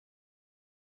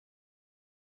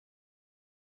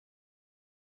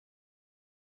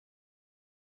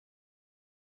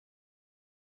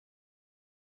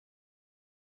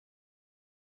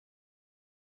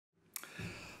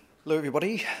Hello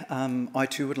everybody. I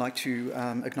too would like to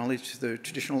acknowledge the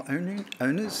traditional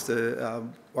owners, the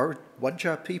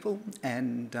Wadja people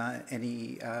and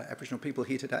any Aboriginal people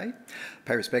here today.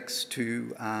 Pay respects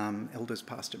to elders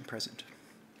past and present.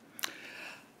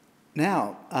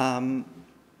 Now,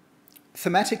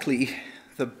 thematically,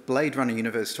 the Blade Runner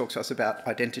universe talks to us about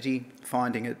identity,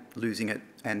 finding it, losing it,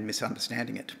 and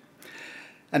misunderstanding it.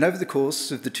 And over the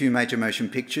course of the two major motion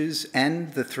pictures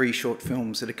and the three short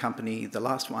films that accompany the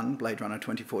last one, Blade Runner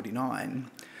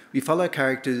 2049, we follow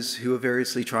characters who are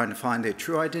variously trying to find their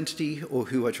true identity or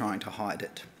who are trying to hide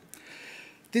it.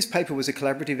 This paper was a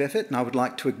collaborative effort, and I would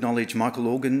like to acknowledge Michael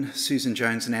Organ, Susan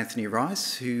Jones and Anthony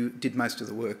Rice, who did most of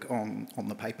the work on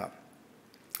the paper.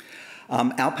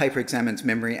 Our paper examines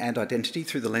memory and identity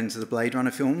through the lens of the Blade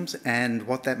Runner films and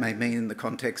what that may mean in the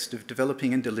context of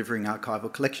developing and delivering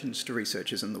archival collections to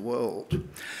researchers in the world.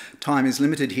 Time is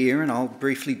limited here, and I'll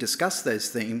briefly discuss those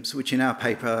themes, which in our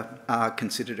paper are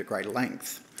considered at greater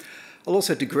length. I'll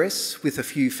also digress with a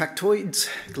few factoids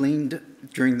gleaned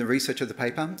during the research of the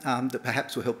paper that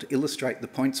perhaps will help to illustrate the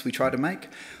points we try to make,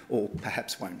 or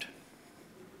perhaps won't.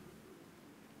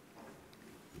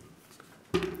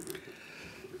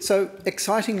 So,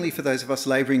 excitingly for those of us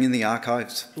labouring in the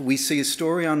archives, we see a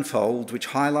story unfold which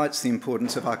highlights the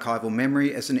importance of archival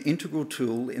memory as an integral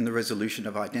tool in the resolution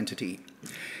of identity.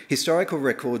 Historical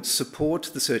records support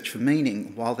the search for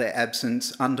meaning, while their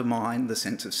absence undermine the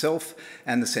sense of self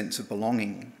and the sense of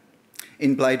belonging.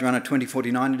 In Blade Runner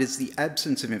 2049, it is the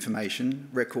absence of information,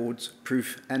 records,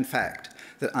 proof and fact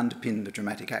that underpin the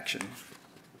dramatic action.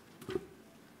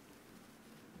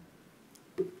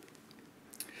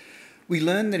 We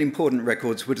learn that important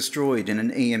records were destroyed in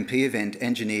an EMP event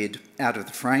engineered out of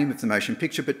the frame of the motion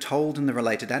picture but told in the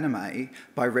related anime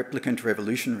by replicant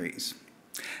revolutionaries,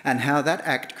 and how that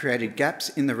act created gaps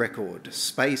in the record,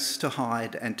 space to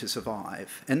hide and to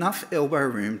survive, enough elbow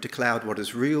room to cloud what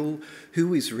is real,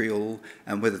 who is real,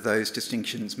 and whether those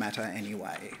distinctions matter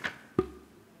anyway.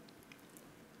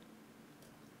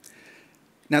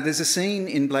 Now, there's a scene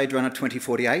in Blade Runner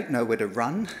 2048, Nowhere to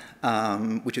Run,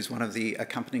 which is one of the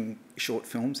accompanying short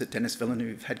films that Denis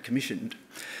Villeneuve had commissioned,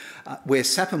 where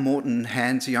Sapper Morton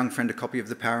hands a young friend a copy of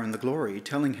The Power and the Glory,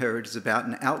 telling her it is about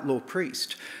an outlaw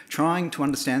priest trying to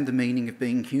understand the meaning of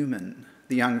being human.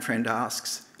 The young friend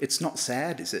asks, "It's not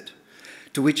sad, is it?"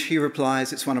 To which he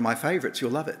replies, "It's one of my favourites,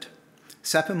 you'll love it."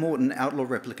 Sapper Morton, outlaw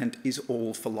replicant, is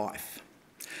all for life.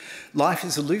 Life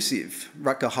is elusive.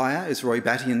 Rutger Hauer, as Roy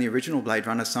Batty in the original Blade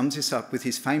Runner, sums this up with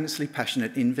his famously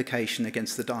passionate invocation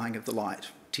against the dying of the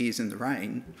light, tears in the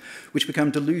rain, which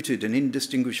become diluted and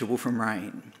indistinguishable from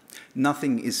rain.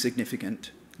 Nothing is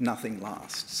significant, nothing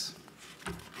lasts.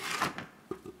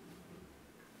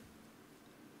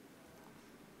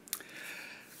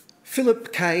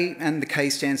 Philip K, and the K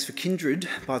stands for kindred,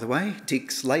 by the way,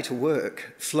 Dick's later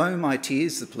work, Flow My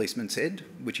Tears, the policeman said,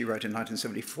 which he wrote in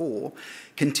 1974,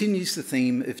 continues the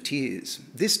theme of tears,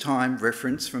 this time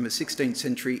reference from a 16th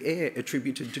century air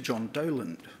attributed to John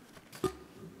Doland.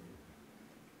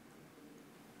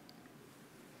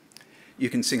 You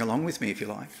can sing along with me if you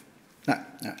like.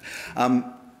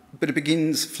 No. But it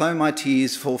begins, "Flow my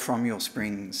tears, fall from your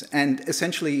springs," and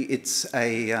essentially it's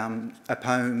a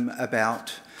poem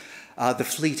about the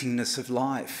fleetingness of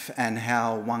life and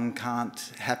how one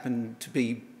can't happen to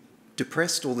be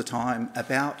depressed all the time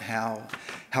about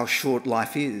how short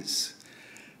life is.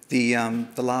 The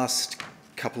last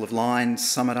couple of lines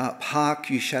sum it up. "Hark,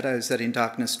 you shadows that in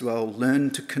darkness dwell, learn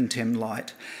to contemn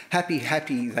light. Happy,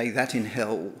 happy they that in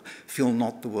hell feel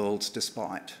not the world's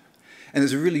despite." And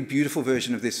there's a really beautiful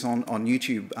version of this on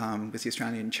YouTube with the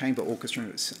Australian Chamber Orchestra.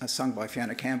 It's sung by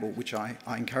Fiona Campbell, which I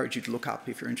encourage you to look up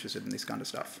if you're interested in this kind of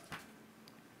stuff.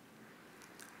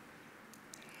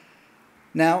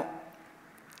 Now,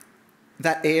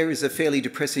 that air is a fairly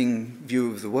depressing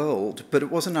view of the world, but it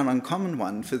wasn't an uncommon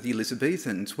one for the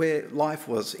Elizabethans, where life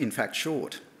was in fact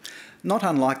short, not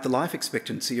unlike the life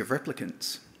expectancy of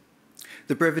replicants.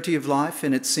 The brevity of life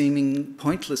and its seeming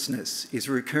pointlessness is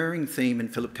a recurring theme in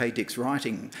Philip K. Dick's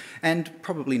writing, and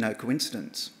probably no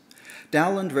coincidence.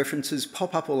 Dowland references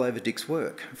pop up all over Dick's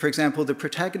work. For example, the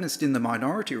protagonist in The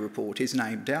Minority Report is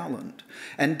named Dowland,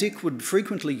 and Dick would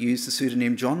frequently use the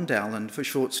pseudonym John Dowland for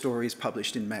short stories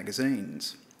published in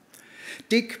magazines.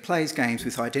 Dick plays games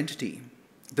with identity.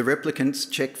 The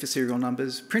replicants check for serial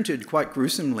numbers, printed quite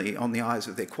gruesomely on the eyes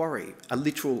of their quarry, a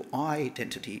literal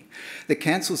identity that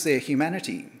cancels their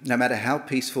humanity, no matter how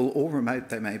peaceful or remote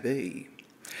they may be.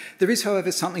 There is,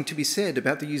 however, something to be said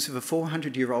about the use of a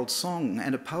 400-year-old song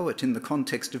and a poet in the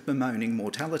context of bemoaning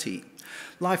mortality.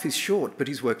 Life is short, but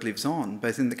his work lives on,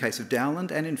 both in the case of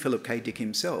Dowland and in Philip K. Dick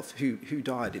himself, who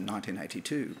died in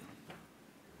 1982.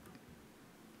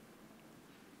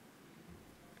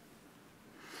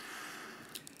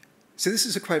 So this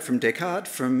is a quote from Deckard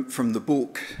from the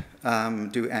book,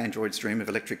 Do Androids Dream of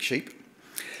Electric Sheep?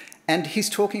 And he's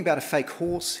talking about a fake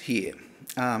horse here.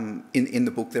 In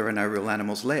the book, there are no real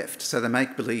animals left, so they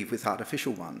make believe with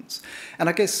artificial ones. And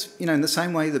I guess, you know, in the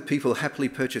same way that people happily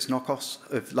purchase knockoffs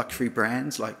of luxury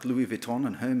brands like Louis Vuitton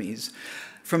and Hermes,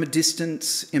 from a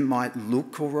distance it might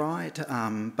look all right,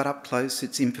 but up close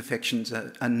its imperfections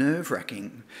are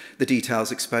nerve-wracking. The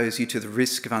details expose you to the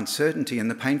risk of uncertainty and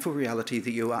the painful reality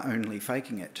that you are only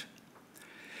faking it.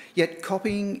 Yet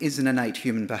copying is an innate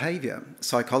human behaviour.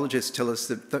 Psychologists tell us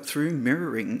that through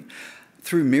mirroring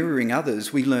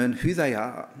others, we learn who they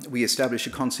are, we establish a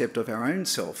concept of our own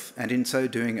self, and in so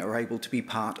doing are able to be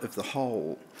part of the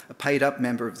whole, a paid-up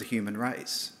member of the human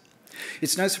race.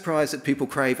 It's no surprise that people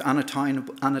crave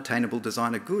unattainable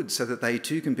designer goods so that they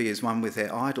too can be as one with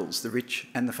their idols, the rich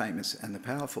and the famous and the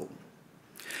powerful.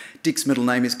 Dick's middle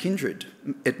name is Kindred.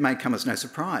 It may come as no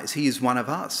surprise. He is one of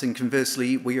us, and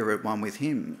conversely, we are at one with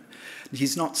him.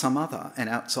 He's not some other, an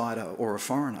outsider or a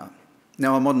foreigner.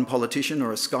 Now, a modern politician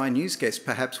or a Sky News guest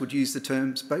perhaps would use the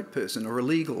terms boat person or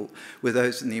illegal, where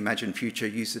those in the imagined future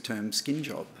use the term skin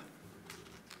job.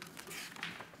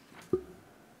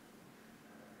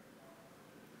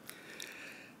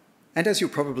 And as you're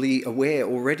probably aware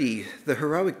already, the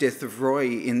heroic death of Roy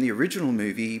in the original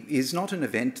movie is not an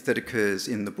event that occurs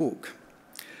in the book.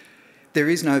 There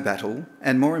is no battle,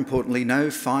 and more importantly,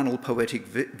 no final poetic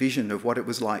vision of what it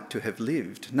was like to have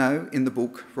lived. No, in the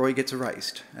book, Roy gets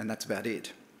erased, and that's about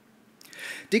it.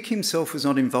 Dick himself was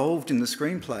not involved in the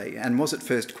screenplay and was at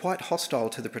first quite hostile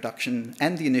to the production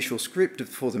and the initial script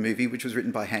for the movie, which was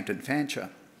written by Hampton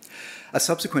Fancher. A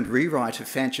subsequent rewrite of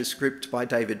Fancher's script by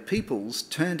David Peoples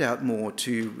turned out more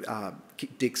to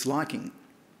Dick's liking.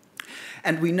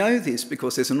 And we know this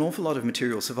because there's an awful lot of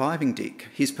material surviving Dick.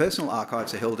 His personal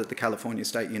archives are held at the California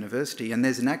State University, and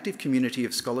there's an active community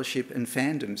of scholarship and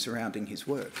fandom surrounding his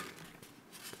work.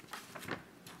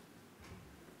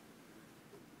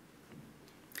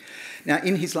 Now,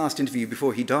 in his last interview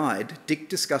before he died, Dick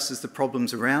discusses the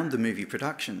problems around the movie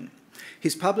production.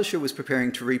 His publisher was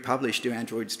preparing to republish Do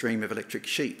Androids Dream of Electric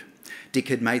Sheep. Dick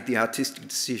had made the artistic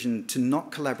decision to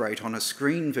not collaborate on a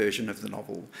screen version of the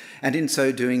novel, and in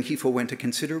so doing he forewent a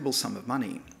considerable sum of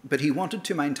money. But he wanted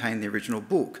to maintain the original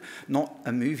book, not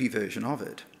a movie version of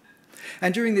it.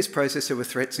 And during this process there were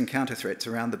threats and counter-threats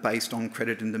around the based on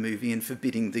credit in the movie and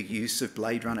forbidding the use of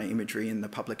Blade Runner imagery in the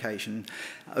publication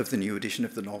of the new edition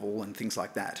of the novel and things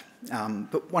like that.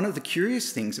 But one of the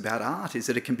curious things about art is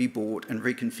that it can be bought and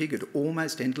reconfigured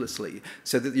almost endlessly,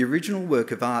 so that the original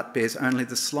work of art bears only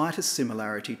the slightest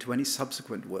similarity to any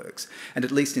subsequent works. And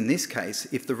at least in this case,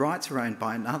 if the rights are owned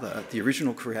by another, the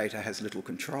original creator has little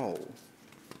control.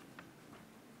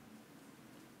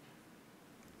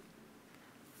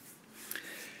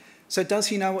 So does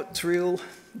he know what's real?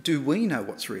 Do we know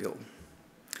what's real?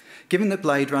 Given that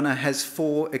Blade Runner has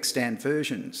 4 extant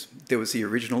versions, there was the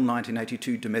original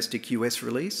 1982 domestic US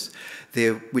release,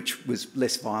 which was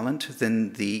less violent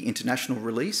than the international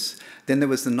release. Then there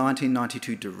was the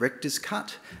 1992 director's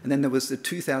cut, and then there was the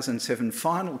 2007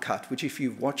 final cut, which if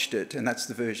you've watched it, and that's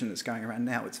the version that's going around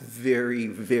now, it's very,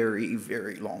 very,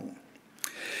 very long.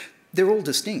 They're all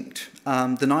distinct. The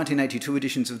 1982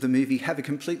 editions of the movie have a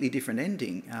completely different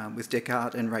ending, with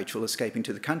Deckard and Rachel escaping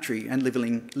to the country and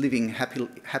living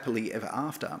happily ever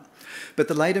after. But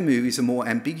the later movies are more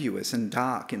ambiguous and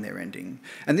dark in their ending,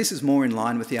 and this is more in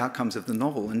line with the outcomes of the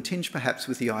novel and tinged perhaps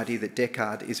with the idea that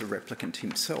Deckard is a replicant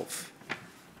himself.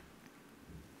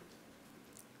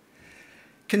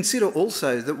 Consider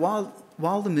also that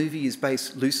while the movie is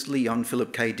based loosely on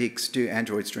Philip K. Dick's Do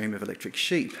Androids Dream of Electric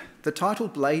Sheep, the title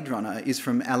Blade Runner is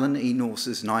from Alan E.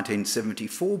 Norse's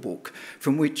 1974 book,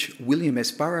 from which William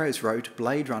S. Burroughs wrote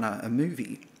Blade Runner, a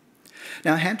movie.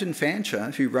 Now, Hampton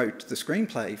Fancher, who wrote the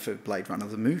screenplay for Blade Runner,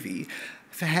 the movie,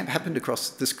 happened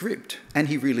across the script, and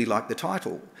he really liked the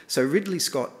title. So Ridley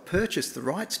Scott purchased the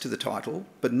rights to the title,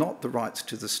 but not the rights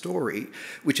to the story,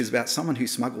 which is about someone who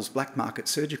smuggles black market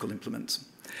surgical implements,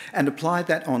 and applied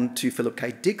that on to Philip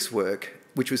K. Dick's work,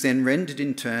 which was then rendered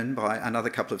in turn by another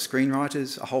couple of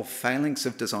screenwriters, a whole phalanx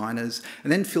of designers,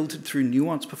 and then filtered through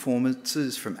nuanced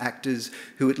performances from actors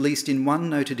who, at least in one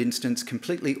noted instance,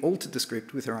 completely altered the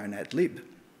script with their own ad lib.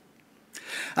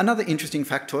 Another interesting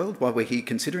factoid, while we're here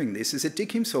considering this, is that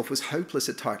Dick himself was hopeless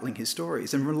at titling his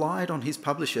stories and relied on his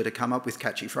publisher to come up with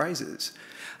catchy phrases.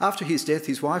 After his death,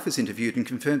 his wife was interviewed and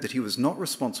confirmed that he was not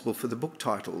responsible for the book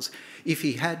titles. If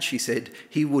he had, she said,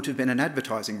 he would have been an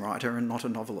advertising writer and not a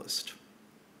novelist.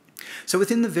 So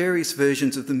within the various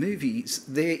versions of the movies,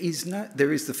 there is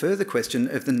the further question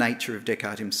of the nature of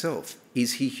Deckard himself.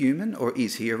 Is he human or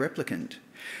is he a replicant?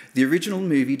 The original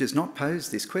movie does not pose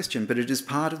this question, but it is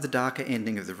part of the darker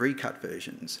ending of the recut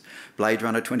versions. Blade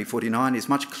Runner 2049 is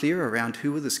much clearer around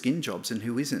who are the skin jobs and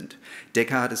who isn't.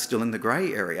 Deckard is still in the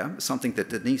grey area, something that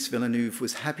Denis Villeneuve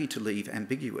was happy to leave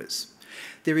ambiguous.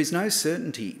 There is no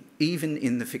certainty, even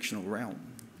in the fictional realm.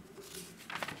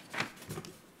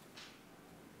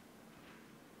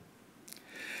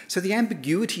 So the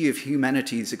ambiguity of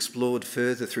humanity is explored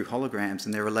further through holograms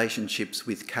and their relationships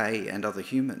with K and other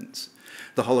humans.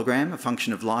 The hologram, a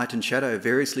function of light and shadow,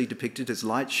 variously depicted as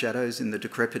light shadows in the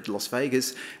decrepit Las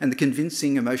Vegas, and the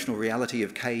convincing emotional reality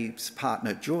of K's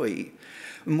partner, Joy.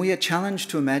 And we are challenged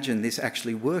to imagine this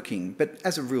actually working, but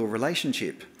as a real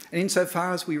relationship. And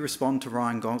insofar as we respond to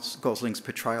Ryan Gosling's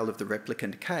portrayal of the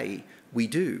replicant K, we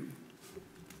do.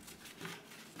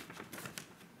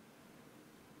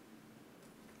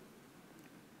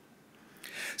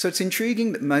 So it's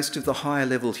intriguing that most of the higher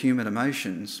level human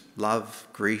emotions, love,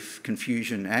 grief,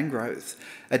 confusion and growth,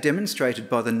 are demonstrated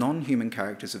by the non-human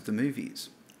characters of the movies.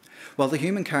 While the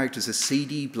human characters are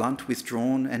seedy, blunt,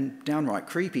 withdrawn and downright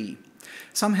creepy,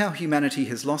 somehow humanity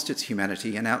has lost its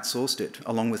humanity and outsourced it,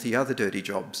 along with the other dirty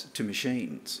jobs, to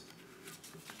machines.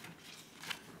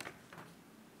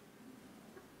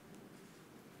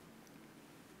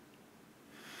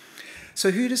 So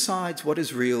who decides what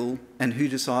is real and who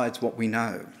decides what we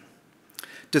know?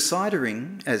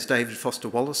 Decidering, as David Foster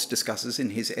Wallace discusses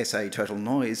in his essay Total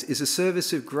Noise, is a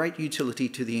service of great utility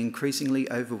to the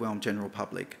increasingly overwhelmed general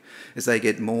public as they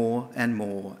get more and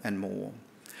more and more.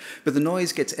 But the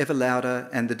noise gets ever louder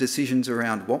and the decisions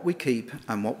around what we keep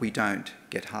and what we don't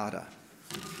get harder.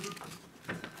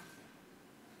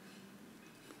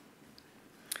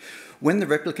 When the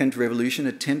replicant revolution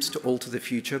attempts to alter the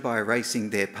future by erasing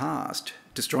their past,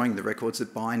 destroying the records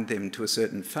that bind them to a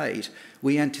certain fate,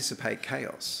 we anticipate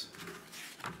chaos.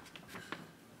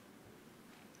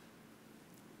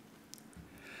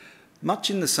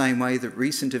 Much in the same way that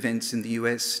recent events in the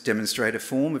US demonstrate a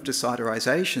form of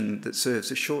deciderisation that serves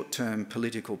a short-term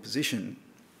political position.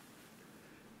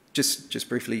 Just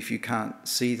briefly, if you can't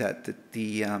see that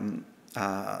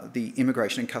the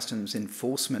Immigration and Customs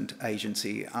Enforcement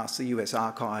Agency asked the US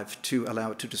Archive to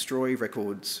allow it to destroy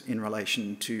records in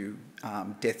relation to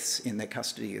deaths in their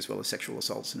custody, as well as sexual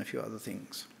assaults and a few other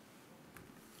things.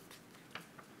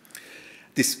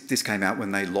 This came out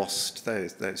when they lost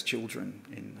those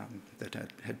children that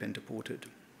had been deported.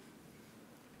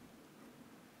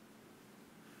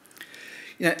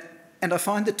 You know, and I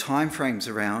find the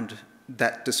timeframes around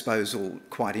that disposal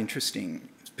quite interesting,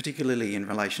 particularly in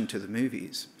relation to the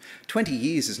movies. 20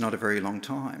 years is not a very long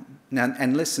time. Now,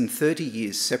 and less than 30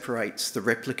 years separates the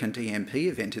replicant EMP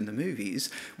event in the movies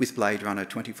with Blade Runner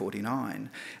 2049,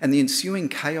 and the ensuing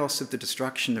chaos of the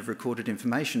destruction of recorded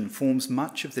information forms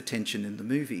much of the tension in the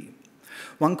movie.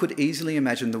 One could easily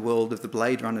imagine the world of the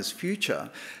Blade Runner's future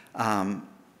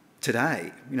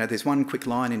today. You know, there's one quick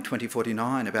line in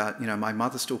 2049 about, you know, my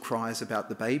mother still cries about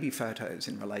the baby photos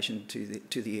in relation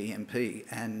to the EMP,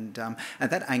 and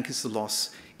that anchors the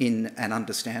loss in an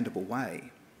understandable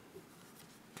way.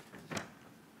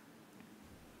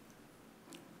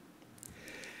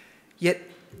 Yet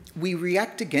we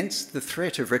react against the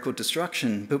threat of record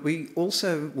destruction, but we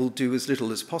also will do as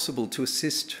little as possible to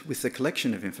assist with the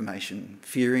collection of information,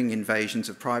 fearing invasions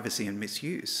of privacy and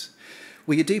misuse.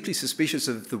 We are deeply suspicious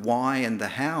of the why and the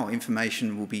how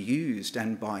information will be used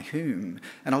and by whom.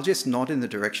 And I'll just nod in the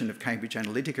direction of Cambridge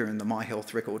Analytica and the My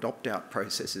Health record opt-out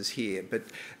processes here, but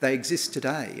they exist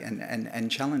today and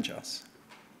challenge us.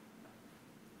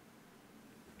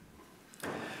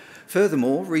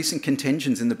 Furthermore, recent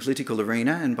contentions in the political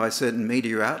arena and by certain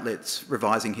media outlets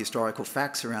revising historical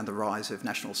facts around the rise of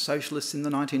National Socialists in the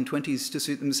 1920s to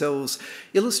suit themselves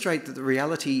illustrate that the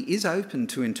reality is open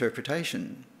to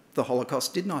interpretation. The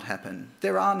Holocaust did not happen.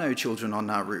 There are no children on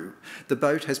Nauru. The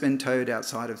boat has been towed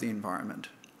outside of the environment.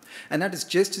 And that is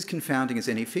just as confounding as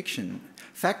any fiction.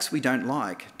 Facts we don't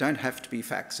like don't have to be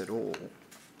facts at all.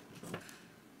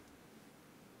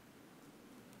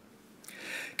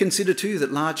 Consider too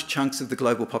that large chunks of the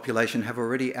global population have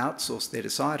already outsourced their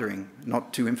deciding,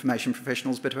 not to information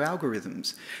professionals but to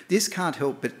algorithms. This can't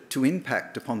help but to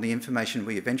impact upon the information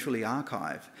we eventually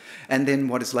archive, and then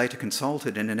what is later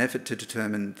consulted in an effort to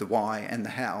determine the why and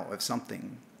the how of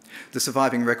something. The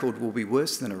surviving record will be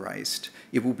worse than erased.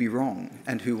 It will be wrong,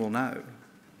 and who will know?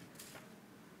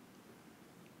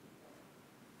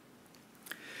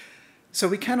 So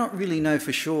we cannot really know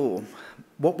for sure.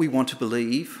 What we want to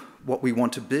believe, what we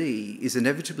want to be, is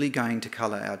inevitably going to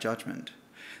colour our judgment.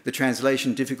 The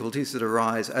translation difficulties that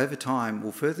arise over time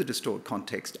will further distort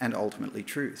context and ultimately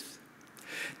truth.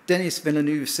 Denis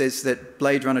Villeneuve says that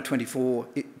Blade Runner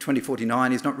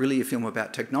 2049 is not really a film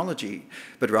about technology,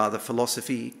 but rather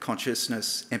philosophy,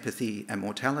 consciousness, empathy, and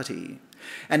mortality.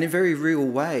 And in very real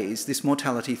ways, this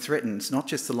mortality threatens not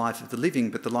just the life of the living,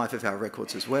 but the life of our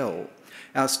records as well.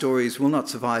 Our stories will not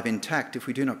survive intact if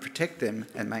we do not protect them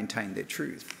and maintain their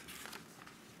truth.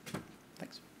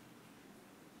 Thanks.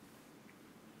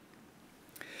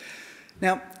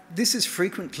 Now, this is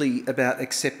frequently about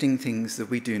accepting things that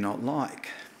we do not like.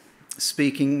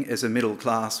 Speaking as a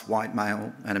middle-class white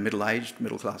male, and a middle-aged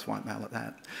middle-class white male at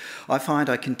that, I find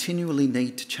I continually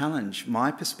need to challenge my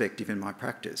perspective in my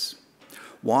practice.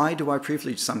 Why do I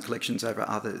privilege some collections over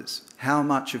others? How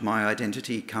much of my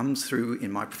identity comes through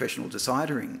in my professional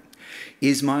decidering?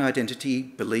 Is my identity,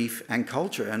 belief, and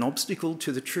culture an obstacle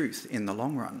to the truth in the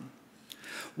long run?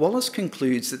 Wallace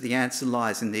concludes that the answer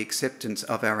lies in the acceptance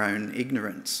of our own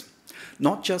ignorance.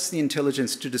 Not just the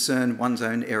intelligence to discern one's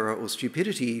own error or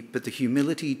stupidity, but the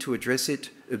humility to address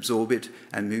it, absorb it,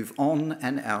 and move on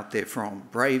and out therefrom,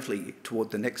 bravely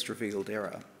toward the next revealed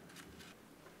error.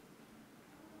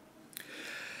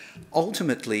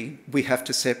 Ultimately, we have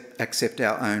to accept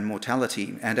our own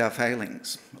mortality and our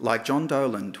failings, like John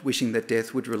Doland wishing that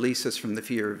death would release us from the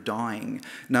fear of dying,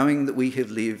 knowing that we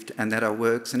have lived and that our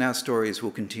works and our stories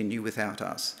will continue without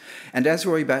us. And as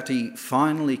Roy Batty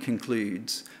finally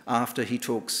concludes, after he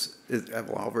talks,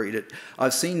 well, I'll read it,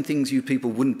 "I've seen things you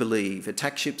people wouldn't believe,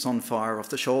 attack ships on fire off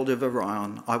the shoulder of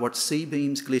Orion. I watched sea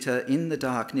beams glitter in the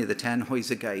dark near the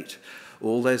Tannhäuser Gate.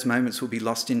 All those moments will be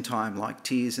lost in time like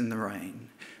tears in the rain."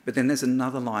 But then there's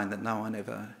another line that no one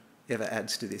ever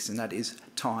adds to this, and that is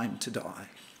time to die.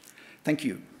 Thank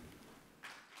you.